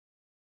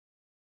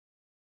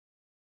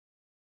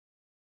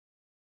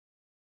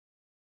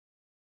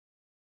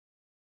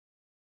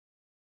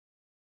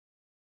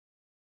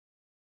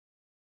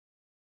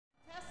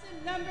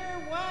Contestant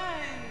number 1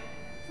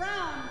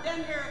 from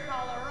Denver,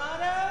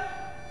 Colorado,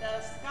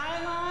 the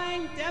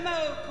Skyline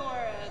Demo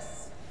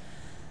Chorus.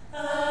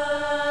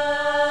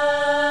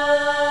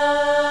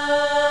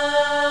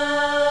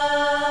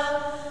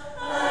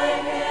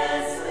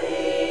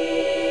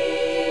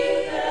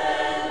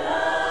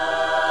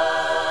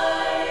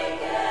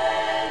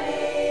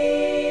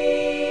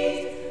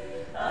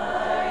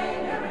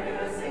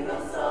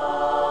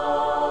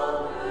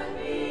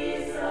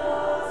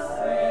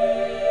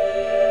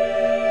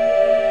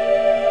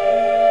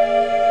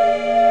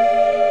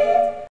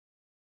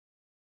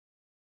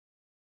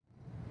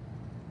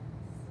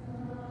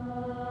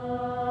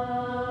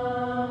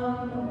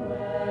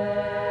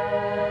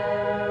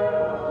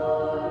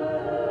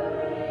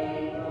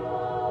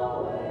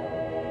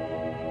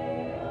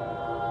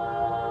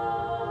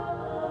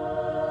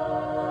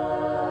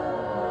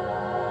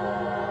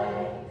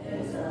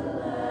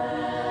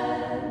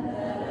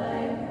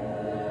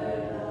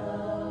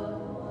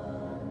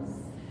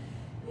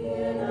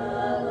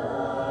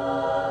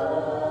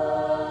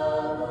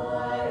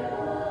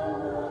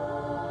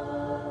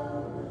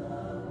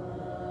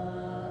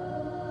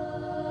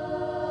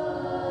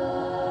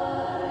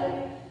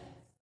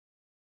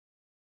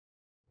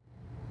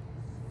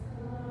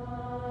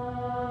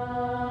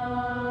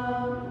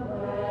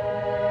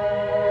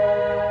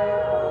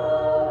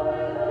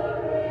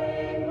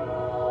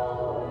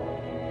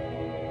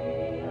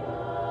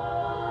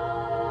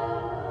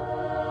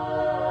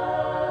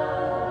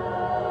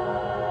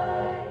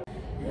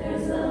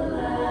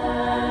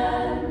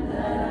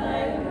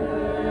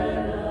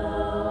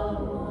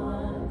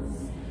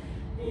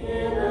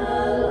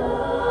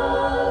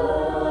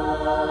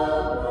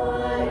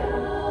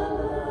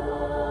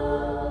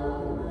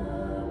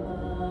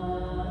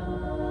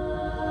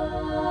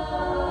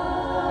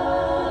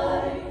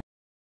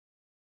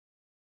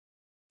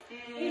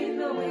 In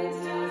the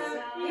winter,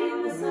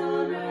 in the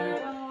summer,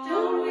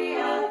 don't we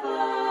have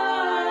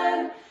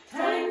fun?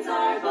 Times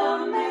are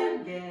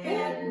bumming,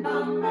 getting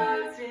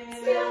bummer,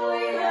 still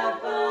we have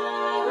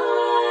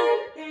fun.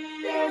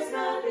 There's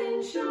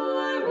nothing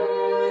surer,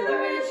 the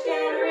rich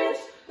get rich,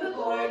 the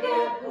poor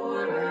get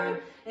poorer.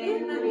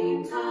 In the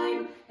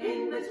meantime,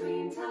 in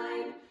between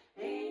time,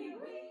 ain't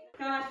we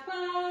got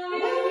fun?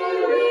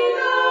 Ain't we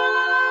got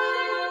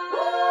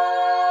fun?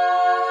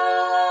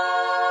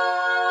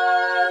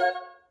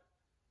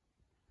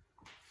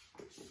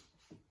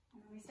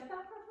 We step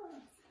out for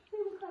applause. They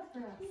will clap for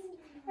us.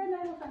 And I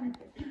will find it.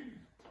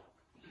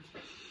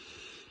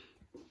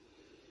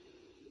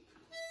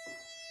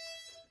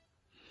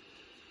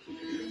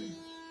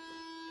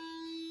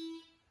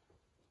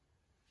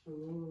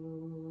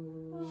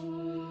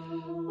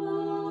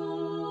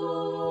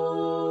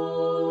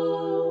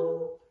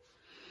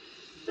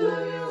 The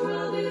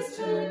world is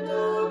turned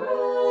around.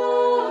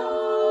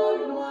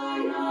 Why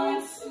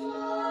not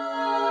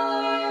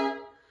smile?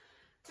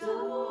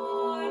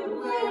 Don't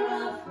wear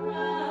a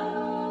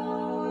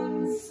frown.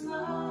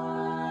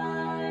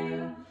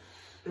 Smile.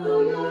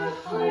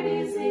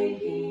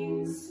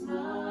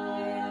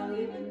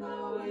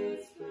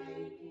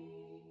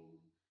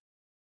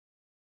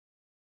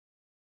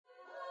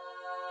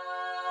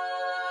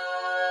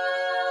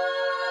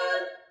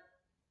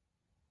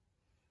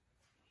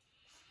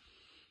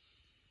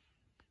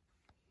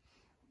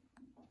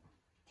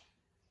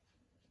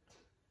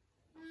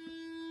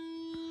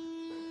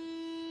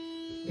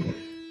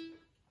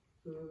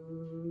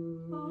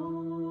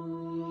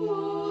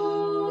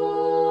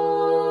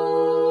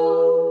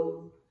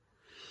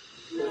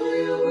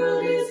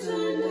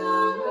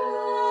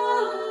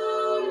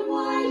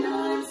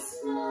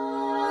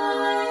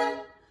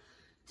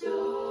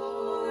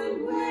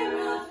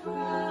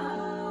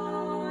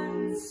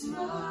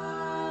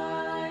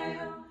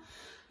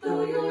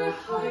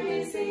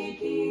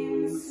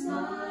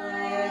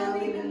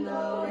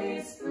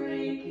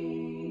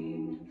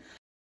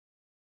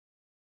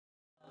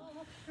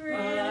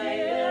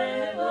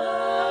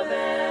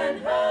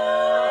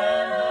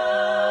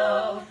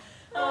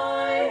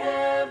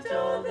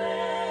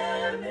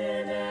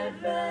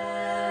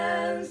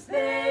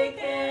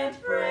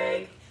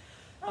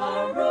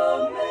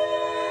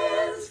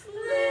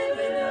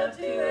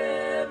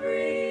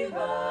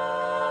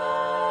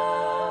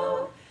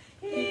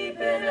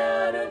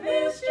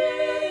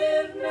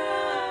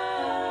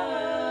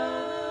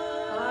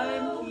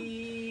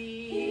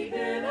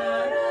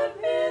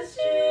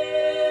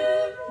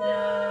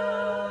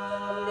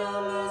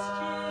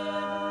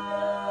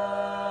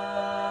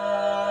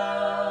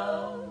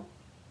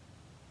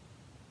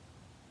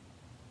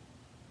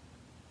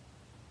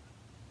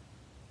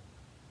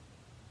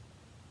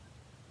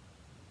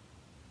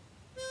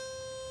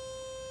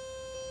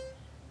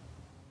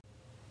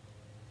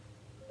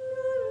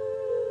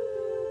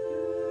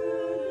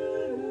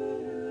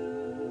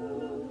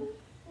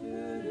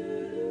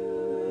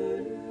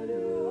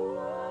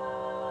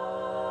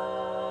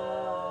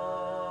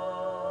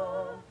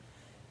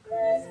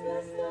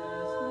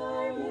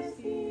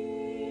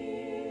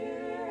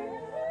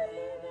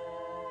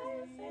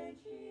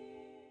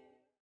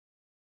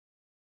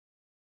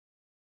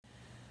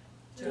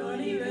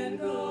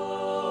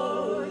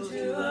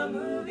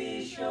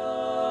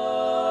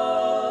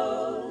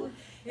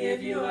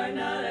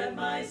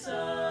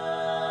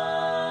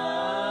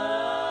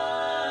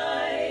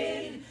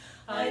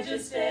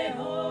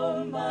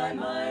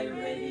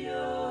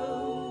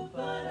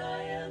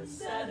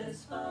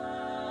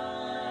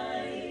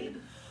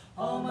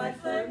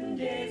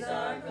 days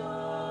are gone.